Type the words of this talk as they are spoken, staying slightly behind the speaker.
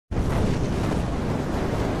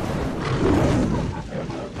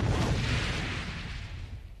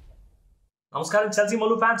നമസ്കാരം Chelsea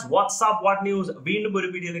Mallu fans, what's up, what news? വീണ്ടും ഒരു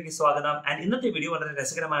വീഡിയോയിലേക്ക് സ്വാഗതം. ആൻഡ് ഇന്നത്തെ വീഡിയോ വളരെ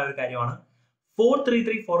രസകരമായ ഒരു കാര്യമാണ്.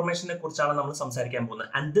 4-3-3 ഫോർമേഷനെ കുറിച്ചാണ് നമ്മൾ സംസാരിക്കാൻ പോകുന്നത്.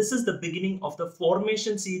 And this is the beginning of the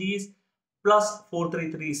formation series plus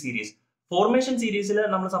 4-3-3 series. Formation സീരീസിൽ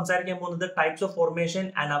നമ്മൾ സംസാരിക്കാൻ പോകുന്നത് ടൈപ്സ് ഓഫ് ഫോർമേഷൻ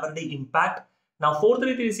ആൻഡ് അവരുടെ ഇമ്പാക്ട്.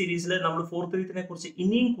 4-3-3 സീരീസിൽ നമ്മൾ 4-3-3 കുറിച്ച്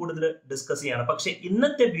ഇനിയും കൂടുതൽ ഡിസ്കസ് ചെയ്യാണ്. പക്ഷേ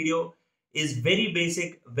ഇന്നത്തെ video is very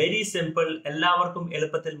basic, very simple, എല്ലാവർക്കും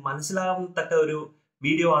എളുപ്പത്തിൽ മനസ്സിലാവുന്നതക്ക ഒരു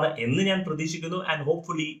വീഡിയോ ആണ് എന്ന് ഞാൻ പ്രതീക്ഷിക്കുന്നു. And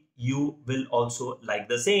hopefully you will also like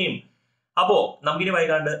the same. അപ്പോ നമുക്കിനി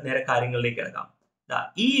വൈകാണ്ട് നേരെ കാര്യങ്ങളിലേക്ക് കിടക്കാം.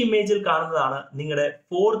 ഈ ഇമേജിൽ കാണുന്നതാണ് നിങ്ങളുടെ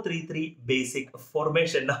 4-3-3 ബേസിക്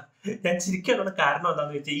ഫോർമേഷൻ. ഞാൻ ചിരിക്കാനുള്ള കാരണം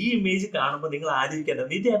എന്താണെന്ന് വെച്ചാൽ ഈ ഇമേജ് കാണുമ്പോൾ നിങ്ങൾ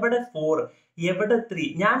ആലോചിക്കേണ്ടത് ഇത് എവിടെ 4 എവിടെ 3.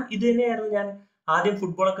 ഞാൻ ഇത് തന്നെയായിരുന്നു ഞാൻ ആദ്യം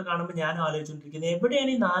ഫുട്ബോളൊക്കെ കാണുമ്പോൾ ഞാൻ ആലോചിച്ചുകൊണ്ടിരിക്കുന്നത്,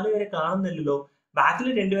 എവിടെയാണ് ഈ 4 പേരെ കാണുന്നില്ലല്ലോ,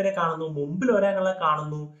 ബാക്കിൽ 2 പേരെ കാണുന്നു, മുമ്പിൽ ഒരാളെ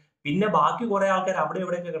കാണുന്നു, പിന്നെ ബാക്കി കുറെ ആൾക്കാർ അവിടെ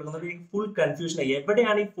എവിടെയൊക്കെ കിടക്കുന്നത്. ഫുൾ കൺഫ്യൂഷൻ ആയി,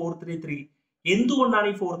 എവിടെയാണ് ഈ 4-3-3, എന്തുകൊണ്ടാണ്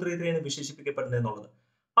ഈ 4-3-3 എന്ന് വിശേഷിപ്പിക്കപ്പെടുന്നത് എന്നുള്ളത്.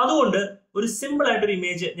 അതുകൊണ്ട് ഒരു സിമ്പിൾ ആയിട്ടൊരു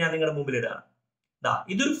ഇമേജ് ഞാൻ നിങ്ങളുടെ മുമ്പിൽ ഇടാണ്.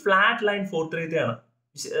 ഇതൊരു ഫ്ലാറ്റ് ലൈൻ 4-3-3 ആണ്.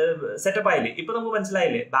 സെറ്റപ്പ് ആയില്ലേ? ഇപ്പൊ നമുക്ക്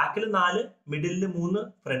മനസ്സിലായില്ലേ? ബാക്കിൽ 4, മിഡിലിൽ 3,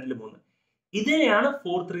 ഫ്രണ്ടിൽ 3. ഇതിനെയാണ്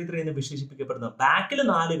 4-3-3 എന്ന് വിശേഷിപ്പിക്കപ്പെടുന്നത്. ബാക്കിൽ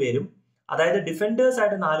 4 പേരും, അതായത് ഡിഫൻഡേഴ്സ്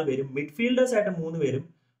ആയിട്ട് 4 പേരും, മിഡ്ഫീൽഡേഴ്സ് ആയിട്ട് 3 പേരും,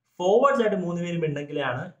 ഫോർവേഡ്സ് ആയിട്ട് 3 പേരും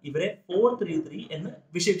ഉണ്ടെങ്കിലാണ് ഇവരെ 4-3-3 എന്ന്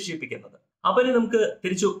വിശേഷിപ്പിക്കുന്നത്. അപ്പൊ ഇനി നമുക്ക്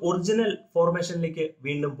തിരിച്ചു ഒറിജിനൽ ഫോർമേഷനിലേക്ക്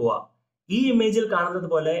വീണ്ടും പോവാം. ഈ ഇമേജിൽ കാണുന്നത്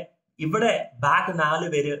പോലെ ഇവിടെ ബാക്ക് 4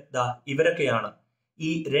 പേര് ഇവരൊക്കെയാണ്.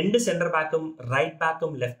 ഈ 2 സെന്റർ ബാക്കും റൈറ്റ്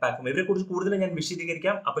ബാക്കും ലെഫ്റ്റ് ബാക്കും. ഇവരെ കുറിച്ച് കൂടുതൽ ഞാൻ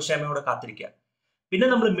വിശദീകരിക്കാം, അപ്പൊ ക്ഷമയോടെ കാത്തിരിക്കുക. പിന്നെ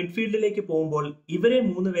നമ്മൾ മിഡ്ഫീൽഡിലേക്ക് പോകുമ്പോൾ ഇവരെ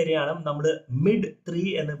 3 പേരെയാണ് നമ്മൾ മിഡ് 3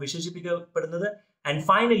 എന്ന് വിശേഷിപ്പിക്കപ്പെടുന്നത്. ആൻഡ്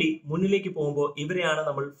ഫൈനലി മുന്നിലേക്ക് പോകുമ്പോൾ ഇവരെയാണ്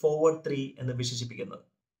നമ്മൾ ഫോർവേഡ് 3 എന്ന് വിശേഷിപ്പിക്കുന്നത്.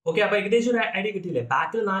 ഓക്കെ, അപ്പൊ ഏകദേശം ഒരു ഐഡിയ കിട്ടിയില്ലേ?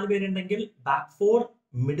 ബാക്കിൽ 4 പേരുണ്ടെങ്കിൽ ബാക്ക് 4,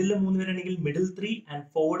 മിഡിൽ 3 പേരുണ്ടെങ്കിൽ മിഡിൽ 3, ആൻഡ്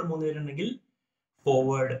ഫോർവേഡ് 3 പേരുണ്ടെങ്കിൽ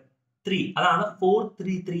ഫോർവേഡ് 3. അതാണ്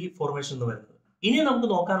 4-3-3 ഫോർമേഷൻ എന്ന് പറയുന്നത്. ഇനി നമുക്ക്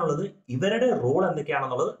നോക്കാനുള്ളത് ഇവരുടെ റോൾ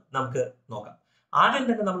എന്തൊക്കെയാണെന്നുള്ളത് നമുക്ക് നോക്കാം. ആദ്യം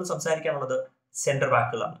തന്നെ നമ്മൾ സംസാരിക്കാനുള്ളത് സെന്റർ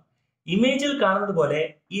ബാക്കുകളാണ്. ഇമേജിൽ കാണുന്നത് പോലെ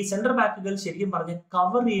ഈ സെന്റർ ബാക്കുകൾ ശരിക്കും പറഞ്ഞ്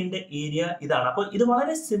കവർ ചെയ്യേണ്ട ഏരിയ ഇതാണ്. അപ്പോൾ ഇത്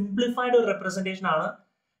വളരെ സിംപ്ലിഫൈഡ് ഒരു റെപ്രസെന്റേഷൻ ആണ്.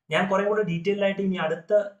 ഞാൻ കുറെ കൂടെ ഡീറ്റെയിൽ ആയിട്ട് ഇനി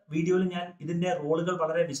അടുത്ത വീഡിയോയിൽ ഞാൻ ഇതിന്റെ റോളുകൾ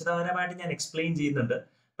വളരെ വിശദകരമായിട്ട് ഞാൻ എക്സ്പ്ലെയിൻ ചെയ്യുന്നുണ്ട്.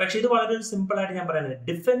 പക്ഷെ ഇത് വളരെ സിമ്പിൾ ആയിട്ട് ഞാൻ പറയുന്നത്,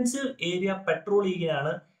 ഡിഫൻസീവ് ഏരിയ പെട്രോൾ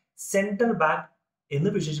ചെയ്യുകയാണ് സെന്റർ ബാക്ക് എന്ന്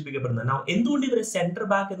വിശേഷിപ്പിക്കപ്പെടുന്നത്. എന്തുകൊണ്ട് ഇവരെ സെന്റർ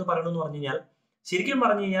ബാക്ക് എന്ന് പറയണമെന്ന് പറഞ്ഞു കഴിഞ്ഞാൽ, ശരിക്കും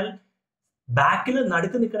പറഞ്ഞു കഴിഞ്ഞാൽ ബാക്കിൽ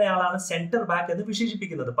നടുക്ക് നിൽക്കുന്നയാളാണ് സെന്റർ ബാക്ക് എന്ന്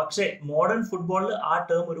വിശേഷിപ്പിക്കുന്നത്. പക്ഷേ മോഡേൺ ഫുട്ബോളിൽ ആ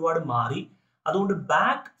ടേം ഒരുപാട് മാറി. അതുകൊണ്ട്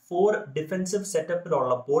ബാക്ക് 4 ഡിഫൻസീവ്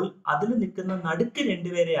സെറ്റപ്പിലുള്ളപ്പോൾ അതിൽ നിൽക്കുന്ന നടുക്ക്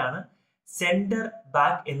 2 പേരെയാണ് സെന്റർ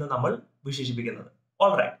ബാക്ക് എന്ന് നമ്മൾ വിശേഷിപ്പിക്കുന്നത്.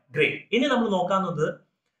 Alright, great. ഇനി നമ്മൾ നോക്കാവുന്നത്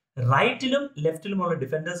റൈറ്റിലും ലെഫ്റ്റിലുമുള്ള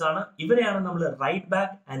ഡിഫൻഡേഴ്സ് ആണ്. ഇവരെയാണ് നമ്മൾ right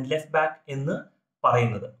back and left back എന്ന്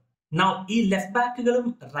പറയുന്നത്. ഈ ലെഫ്റ്റ് ബാക്കുകളും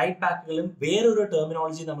റൈറ്റ് ബാക്കുകളും വേറൊരു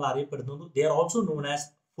ടെർമിനോളജി നമ്മൾ അറിയപ്പെടുന്നു. They are also known as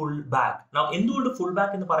full back. എന്തുകൊണ്ട് ഫുൾ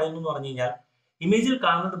ബാക്ക് എന്ന് പറയുന്നു എന്ന് പറഞ്ഞു കഴിഞ്ഞാൽ, ഇമേജിൽ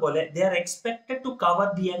കാണുന്നത് പോലെ they are expected to cover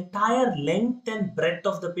the entire length and breadth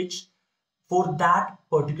of the pitch for that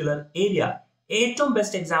particular area. ഏറ്റവും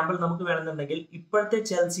ബെസ്റ്റ് എക്സാമ്പിൾ നമുക്ക് വേണമെന്നുണ്ടെങ്കിൽ ഇപ്പോഴത്തെ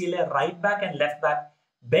ചെൽസിയിലെ right back and left back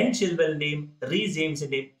Ben ചിൽവെലിന്റെയും Riis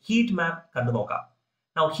ജെയിംസിന്റെയും heat map കണ്ടു നോക്കാം.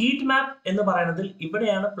 ഹീറ്റ് മാപ്പ് എന്ന് പറയുന്നതിൽ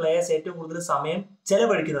ഇവിടെയാണ് പ്ലേയേഴ്സ് ഏറ്റവും കൂടുതൽ സമയം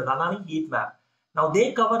ചെലവഴിക്കുന്നത്. അതാണ് heat map. They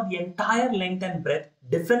cover the entire length and breadth.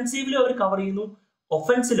 ഡിഫെൻസീവിലും our cover ചെയ്യുന്നു,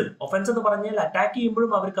 ഒഫൻസിലും. ഒഫൻസ് എന്ന് പറഞ്ഞാൽ അറ്റാക്ക്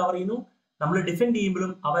ചെയ്യുമ്പോഴും അവർ കവർ ചെയ്യുന്നു, നമ്മൾ ഡിഫെൻഡ്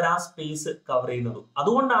ചെയ്യുമ്പോഴും അവർ ആ സ്പേസ് കവർ ചെയ്യുന്നത്.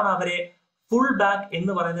 അതുകൊണ്ടാണ് അവരെ ഫുൾ ബാക്ക്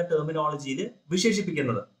എന്ന് പറയുന്ന ടെർമിനോളജിയിൽ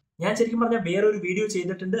വിശേഷിപ്പിക്കുന്നത്. ഞാൻ ശരിക്കും പറഞ്ഞാൽ വേറൊരു വീഡിയോ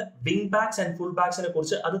ചെയ്തിട്ടുണ്ട് വിങ് ബാക്സ് ആൻഡ് ഫുൾ ബാക്സിനെ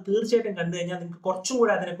കുറിച്ച്. അത് തീർച്ചയായിട്ടും കണ്ടു കഴിഞ്ഞാൽ നിങ്ങൾക്ക് കുറച്ചും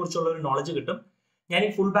കൂടെ അതിനെക്കുറിച്ചുള്ള ഒരു നോളജ് കിട്ടും. ഞാൻ ഈ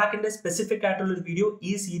ഫുൾ ബാക്കിന്റെ സ്പെസിഫിക് ആയിട്ടുള്ള ഒരു വീഡിയോ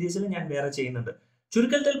ഈ സീരീസിൽ ഞാൻ വേറെ ചെയ്യുന്നുണ്ട്.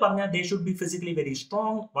 ചുരുക്കത്തിൽ പറഞ്ഞാൽ they should be physically very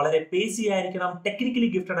strong, വളരെ പേസി ആയിരിക്കണം, ടെക്നിക്കലി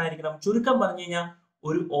ഗിഫ്റ്റഡ് ആയിരിക്കണം. ചുരുക്കം പറഞ്ഞു കഴിഞ്ഞാൽ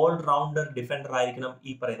ഒരു ഓൾ റൗണ്ടർ ഡിഫൻഡർ ആയിരിക്കണം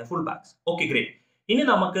ഈ പറയുന്ന ഫുൾ ബാക്സ്. Okay, great. ഇനി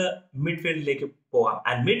നമുക്ക് മിഡ്ഫീൽഡിലേക്ക് പോകാം.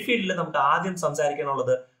 ആൻഡ് മിഡ്ഫീൽഡിൽ നമുക്ക് ആദ്യം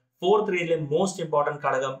സംസാരിക്കാനുള്ളത് 4-3-ലെ മോസ്റ്റ് ഇമ്പോർട്ടന്റ്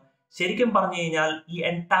ഘടകം, ശരിക്കും പറഞ്ഞു കഴിഞ്ഞാൽ ഈ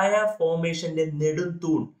entire ഫോർമേഷന്റെ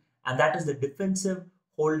നെടുംതൂൺ, and that is the defensive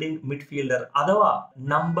holding midfielder അഥവാ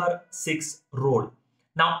നമ്പർ 6 റോൾ.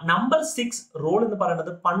 നമ്പർ 6 റോൾ എന്ന്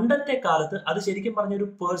പറയുന്നത് പണ്ടത്തെ കാലത്ത് അത് ശരിക്കും പറഞ്ഞ ഒരു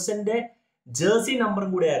പേഴ്സന്റെ ജേഴ്സി നമ്പറും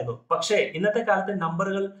കൂടെ ആയിരുന്നു. പക്ഷേ ഇന്നത്തെ കാലത്ത്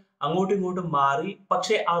നമ്പറുകൾ അങ്ങോട്ടും ഇങ്ങോട്ടും മാറി.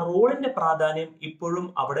 പക്ഷേ ആ റോളിന്റെ പ്രാധാന്യം ഇപ്പോഴും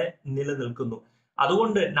അവിടെ നിലനിൽക്കുന്നു.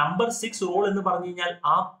 അതുകൊണ്ട് നമ്പർ 6 റോൾ എന്ന് പറഞ്ഞു കഴിഞ്ഞാൽ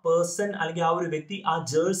ആ പേഴ്സൺ അല്ലെങ്കിൽ ആ ഒരു വ്യക്തി ആ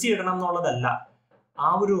ജേഴ്സി ഇടണം എന്നുള്ളതല്ല. ആ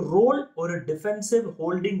ഒരു റോൾ ഒരു ഡിഫൻസീവ്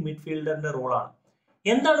ഹോൾഡിംഗ് മിഡ്ഫീൽഡറിന്റെ റോളാണ്.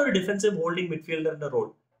 എന്താണ് ഒരു ഡിഫൻസീവ് ഹോൾഡിംഗ് മിഡ്ഫീൽഡറിന്റെ റോൾ?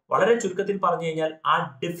 വളരെ ചുരുക്കത്തിൽ പറഞ്ഞു കഴിഞ്ഞാൽ ആ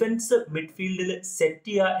ഡിഫൻസ് മിഡ്ഫീൽഡിൽ സെറ്റ്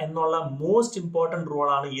ചെയ്യുക എന്നുള്ള മോസ്റ്റ് ഇമ്പോർട്ടന്റ്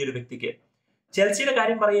റോളാണ് ഈ ഒരു വ്യക്തിക്ക്. ചെൽസിയുടെ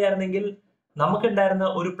കാര്യം പറയുകയായിരുന്നെങ്കിൽ നമുക്കുണ്ടായിരുന്ന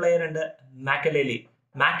ഒരു പ്ലെയർ ഉണ്ട്, മാക്കലേലി.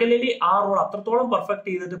 മാക്കലേലി ആ റോൾ അത്രത്തോളം പെർഫെക്റ്റ്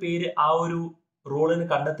ചെയ്തിട്ട് പേര് ആ ഒരു റോളിന്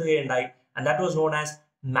കണ്ടെത്തുകയുണ്ടായി. And that was known as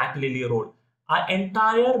മാക്കലേലി role. ആ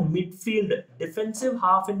entire midfield, defensive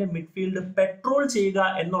ഹാഫിന്റെ midfield petrol ചെയ്യുക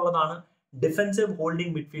എന്നുള്ളതാണ് ഡിഫെൻസീവ്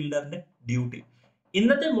ഹോൾഡിംഗ് മിഡ്ഫീൽഡറിന്റെ ഡ്യൂട്ടി.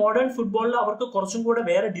 ഇന്നത്തെ മോഡേൺ ഫുട്ബോളിൽ അവർക്ക് കുറച്ചും കൂടെ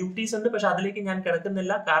വേറെ ഡ്യൂട്ടീസ് ഉണ്ട്, പക്ഷെ അതിലേക്ക് ഞാൻ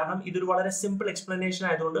കിടക്കുന്നില്ല. കാരണം ഇതൊരു വളരെ സിമ്പിൾ എക്സ്പ്ലനേഷൻ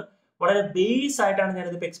ആയതുകൊണ്ട് വളരെ ബേസ് ആയിട്ടാണ് ഞാൻ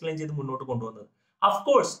ഇതിപ്പോൾ എക്സ്പ്ലെയിൻ ചെയ്ത് മുന്നോട്ട് കൊണ്ടുവന്നത്.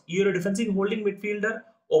 അഫ്കോഴ്സ് ഈ ഒരു ഡിഫെൻസീവ് ഹോൾഡിംഗ് മിഡ്ഫീൽഡർ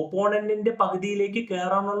ഒപ്പോണന്റിന്റെ പകുതിയിലേക്ക്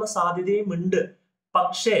കയറാനുള്ള സാധ്യതയും ഉണ്ട്.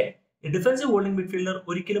 പക്ഷേ ഡിഫെൻസീവ് ഹോൾഡിംഗ് മിഡ്ഫീൽഡർ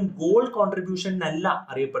ഒരിക്കലും ഗോൾ കോൺട്രിബ്യൂഷനല്ല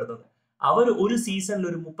അറിയപ്പെടുന്നത്. അവർ ഒരു സീസണിൽ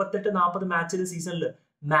ഒരു 38-40 മാച്ചിലെ സീസണിൽ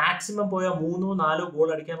മാക്സിമം പോയാൽ 3-4 ഗോൾ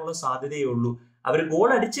അടിക്കാനുള്ള സാധ്യതയേ ഉള്ളൂ. അവർ ഗോൾ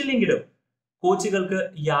അടിച്ചില്ലെങ്കിലും കോച്ചുകൾക്ക്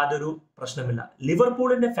യാതൊരു പ്രശ്നമില്ല.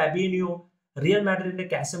 ലിവർപൂളിന്റെ ഫാബിനിയോ, റിയൽ മാഡ്രിഡിന്റെ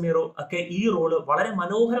കാസമീറോ ഒക്കെ ഈ റോള് വളരെ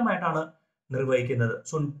മനോഹരമായിട്ടാണ് നിർവഹിക്കുന്നത്.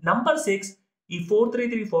 സോ നമ്പർ 6 ഈ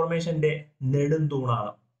 4-3-3 ഫോർമേഷന്റെ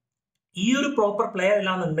നെടുന്തൂണാണ്. ഈ ഒരു പ്രോപ്പർ പ്ലെയർ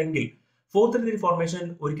ഇല്ലാന്നുണ്ടെങ്കിൽ 4-3-3 ഫോർമേഷൻ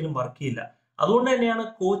ഒരിക്കലും വർക്ക് ചെയ്യില്ല. അതുകൊണ്ട് തന്നെയാണ്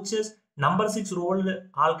കോച്ചസ് നമ്പർ 6 റോളിൽ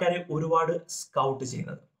ആൾക്കാരെ ഒരുപാട് സ്കൗട്ട്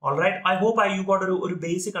ചെയ്യുന്നത്. Alright, I hope you got ഒരു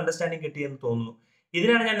ബേസിക് അണ്ടർസ്റ്റാൻഡിങ് കിട്ടിയെന്ന് തോന്നുന്നു.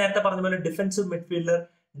 ഇതിനാണ് ഞാൻ നേരത്തെ പറഞ്ഞ പോലെ defensive midfielder,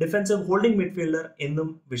 defensive holding midfielder എന്നും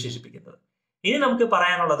വിശേഷിപ്പിക്കുന്നത്. ഇനി നമുക്ക്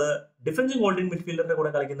പറയാനുള്ളത് ഡിഫെൻസീവ് ഹോൾഡിംഗ് മിഡ്ഫീൽഡറിന്റെ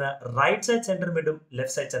കൂടെ കളിക്കുന്ന right side centre മിഡും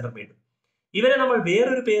left side centre മിഡും. ഇവരെ നമ്മൾ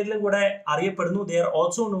വേറൊരു പേരിലും കൂടെ അറിയപ്പെടുന്നു. They are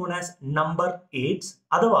also known as number 8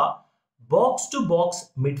 അഥവാ ബോക്സ് ടു ബോക്സ്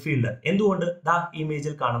മിഡ്ഫീൽഡർ. എന്തുകൊണ്ട്? ദാ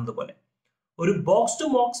ഇമേജിൽ കാണുന്നത് പോലെ ഒരു ബോക്സ് ടു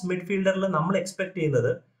ബോക്സ് മിഡ്ഫീൽഡറിൽ നമ്മൾ എക്സ്പെക്ട്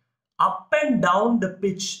ചെയ്യുന്നത് up and down the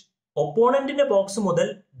pitch ഒപ്പോണന്റിന്റെ box മുതൽ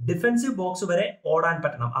ഡിഫെൻസീവ് ബോക്സ് വരെ ഓടാൻ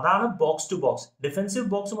പറ്റണം. അതാണ് box to box. Defensive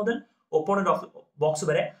box മുതൽ ഒപ്പോണന്റ് ബോക്സ്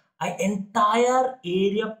വരെ ആ എൻറ്റയർ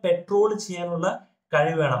ഏരിയ പെട്രോൾ ചെയ്യാനുള്ള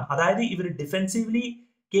കഴിവ് വേണം. അതായത് ഇവർ ഡിഫെൻസീവ്ലി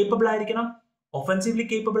കേപ്പബിൾ ആയിരിക്കണം, ഒഫെൻസീവ്ലി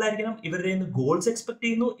കേപ്പബിൾ ആയിരിക്കണം. ഇവരുടെ നിന്ന് ഗോൾസ് എക്സ്പെക്ട്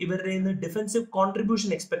ചെയ്യുന്നു, ഇവരുടെ നിന്ന് ഡിഫെൻസീവ്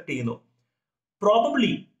കോൺട്രിബ്യൂഷൻ എക്സ്പെക്ട് ചെയ്യുന്നു.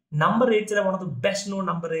 Probably number 8 one of the best non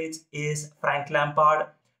number 8 is Frank Lampard.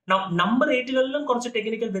 Number 8കളിലും കുറച്ച്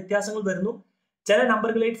ടെക്നിക്കൽ വ്യത്യാസങ്ങൾ വരുന്നു. ചില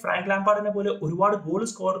നമ്പറുകൾ 8 ഫ്രാങ്ക് ലാംപാർഡിനെ പോലെ ഒരുപാട് ഗോൾ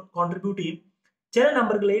കോൺട്രിബ്യൂട്ട് ചെയ്യും. ചില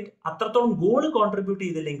നമ്പറുകൾ 8 അത്രത്തോളം ഗോൾ കോൺട്രിബ്യൂട്ട്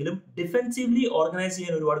ചെയ്തില്ലെങ്കിലും ഡിഫെൻസീവ്ലി ഓർഗനൈസ്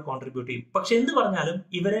ചെയ്യാൻ ഒരുപാട് കോൺട്രിബ്യൂട്ട് ചെയ്യും. പക്ഷെ എന്ത് പറഞ്ഞാലും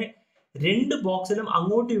ഇവരെ രണ്ട് ബോക്സിലും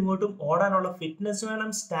അങ്ങോട്ടും ഇങ്ങോട്ടും ഓടാനുള്ള ഫിറ്റ്നസ് വേണം,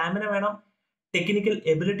 സ്റ്റാമിന വേണം, ടെക്നിക്കൽ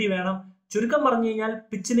എബിലിറ്റി വേണം. ചുരുക്കം പറഞ്ഞു കഴിഞ്ഞാൽ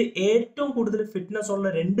പിച്ചിൽ ഏറ്റവും കൂടുതൽ ഫിറ്റ്നസ് ഉള്ള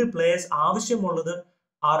 2 പ്ലേയേഴ്സ് ആവശ്യമുള്ളത്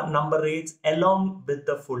R number 8 along with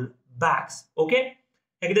the full backs. Okay,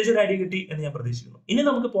 ഏകദേശം ഒരു ഐഡിയ കിട്ടി എന്ന് ഞാൻ പ്രതീക്ഷിക്കുന്നു. ഇനി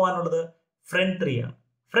നമുക്ക് പോകാനുള്ളത് ഫ്രണ്ട് 3 ആണ്.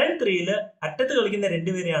 ഫ്രണ്ട് 3യിൽ അറ്റത്ത് കളിക്കുന്ന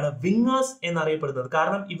 2 പേരെയാണ് വിങ്ങേഴ്സ് എന്നറിയപ്പെടുന്നത്.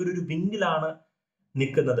 കാരണം ഇവരൊരു വിങ്ങിലാണ്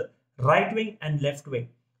നിൽക്കുന്നത്, right wing and left wing.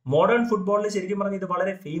 Modern ഫുട്ബോളിൽ ശരിക്കും പറഞ്ഞാൽ ഇത്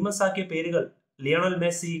വളരെ ഫേമസ് ആക്കിയ പേരുകൾ Lionel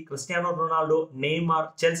Messi, Cristiano Ronaldo, Neymar.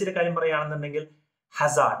 ചെൽസിയുടെ കാര്യം പറയുകയാണെന്നുണ്ടെങ്കിൽ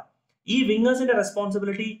ഹസാർഡ്. ഈ വിങ്ങേഴ്സിന്റെ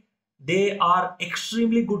responsibility, they are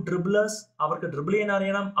extremely good ഡ്രിബിളേഴ്സ്. അവർക്ക് ഡ്രിബിൾ ചെയ്യാൻ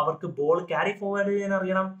അറിയണം, അവർക്ക് ബോൾ ക്യാരി ഫോർവേഡ് ചെയ്യാൻ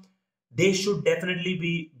അറിയണം. They should definitely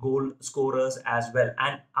B goal scorers as well.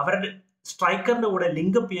 And അവരുടെ സ്ട്രൈക്കറിന്റെ കൂടെ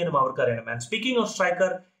ലിങ്കപ്പ് ചെയ്യാനും അവർക്ക് അറിയണം. And speaking of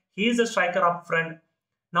striker, he is A striker up front.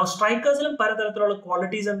 Now സ്ട്രൈക്കേഴ്സിലും പലതരത്തിലുള്ള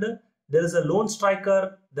ക്വാളിറ്റീസ് ഉണ്ട്. There is a lone striker,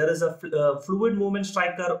 there is a fluid movement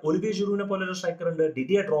striker. Olivier ജിറൂവിനെ പോലൊരു striker ഉണ്ട്,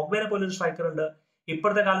 ഡിഡിയെ ഡ്രോഗ്ബയെ പോലൊരു സ്ട്രൈക്കർ ഉണ്ട്.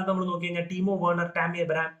 ഇപ്പോഴത്തെ കാലത്ത് നമ്മൾ നോക്കി കഴിഞ്ഞാൽ ടീമോ വേർണർ, ടാമി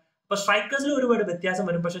എബ്രഹാം. അപ്പൊ സ്ട്രൈക്കേഴ്സിൽ ഒരുപാട് വ്യത്യാസം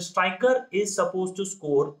വരും. പക്ഷേ striker is suppose to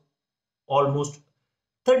score almost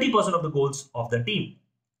 30% of the goals of the team.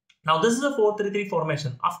 Now this is a 4-3-3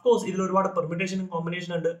 formation. Of course ഇതിൽ ഒരുപാട് പെർമ്യൂട്ടേഷനും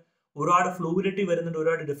കോമ്പിനേഷൻ ഉണ്ട്, ഒരുപാട് ഫ്ലൂയിഡിറ്റി വരുന്നുണ്ട്,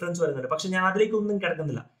 ഒരുപാട് ഡിഫറൻസ് വരുന്നുണ്ട്. പക്ഷെ ഞാൻ അതിലേക്ക് ഒന്നും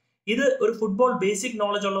കിടക്കുന്നില്ല. ഇത് ഒരു ഫുട്ബോൾ ബേസിക്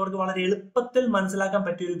നോളജ് ഉള്ളവർക്ക് വളരെ എളുപ്പത്തിൽ മനസ്സിലാക്കാൻ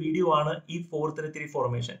പറ്റിയ ഒരു വീഡിയോ ആണ് ഈ 4-3-3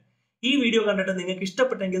 ഫോർമേഷൻ. ഈ വീഡിയോ കണ്ടിട്ട് നിങ്ങൾക്ക്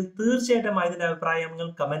ഇഷ്ടപ്പെട്ടെങ്കിൽ തീർച്ചയായിട്ടും ഇതിന്റെ അഭിപ്രായങ്ങൾ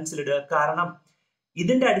കമന്റ്സിൽ ഇടുക. കാരണം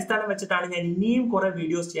ഇതിന്റെ അടിസ്ഥാനം വെച്ചിട്ടാണ് ഞാൻ ഇനിയും കുറെ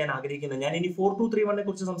വീഡിയോസ് ചെയ്യാൻ ആഗ്രഹിക്കുന്നത്. ഞാൻ ഇനി 4-2-3-1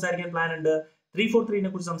 കുറിച്ച് സംസാരിക്കാൻ പ്ലാൻ ഉണ്ട്,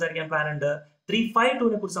 3-4-3 കുറിച്ച് സംസാരിക്കാൻ പ്ലാൻ ഉണ്ട്,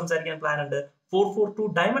 3-5-2 കുറിച്ച് സംസാരിക്കാൻ പ്ലാൻ ഉണ്ട്, 4-4-2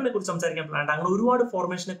 ഡയമണ്ടിനെ കുറിച്ച് സംസാരിക്കാൻ പ്ലാൻ ഉണ്ട്. അങ്ങനെ ഒരുപാട്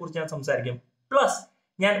ഫോർമേഷനെ കുറിച്ച് ഞാൻ സംസാരിക്കും. പ്ലസ്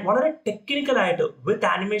ഞാൻ വളരെ ടെക്നിക്കൽ ആയിട്ട് വിത്ത്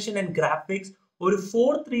ആനിമേഷൻ ആൻഡ് ഗ്രാഫിക്സ് ഒരു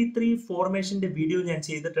 4-3-3 ഫോർമേഷന്റെ വീഡിയോ ഞാൻ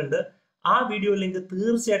ചെയ്തിട്ടുണ്ട്. ആ വീഡിയോ ലിങ്ക്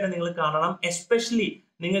തീർച്ചയായിട്ടും നിങ്ങൾ കാണണം. എസ്പെഷ്യലി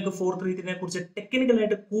നിങ്ങൾക്ക് 4-3-3 കുറിച്ച്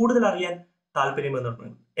ടെക്നിക്കലായിട്ട് കൂടുതൽ അറിയാൻ താല്പര്യം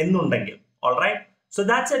എന്നുണ്ടെങ്കിൽ. Alright, so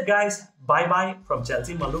that's it guys. Bye bye from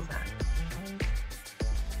Chelsea Mallu Fan.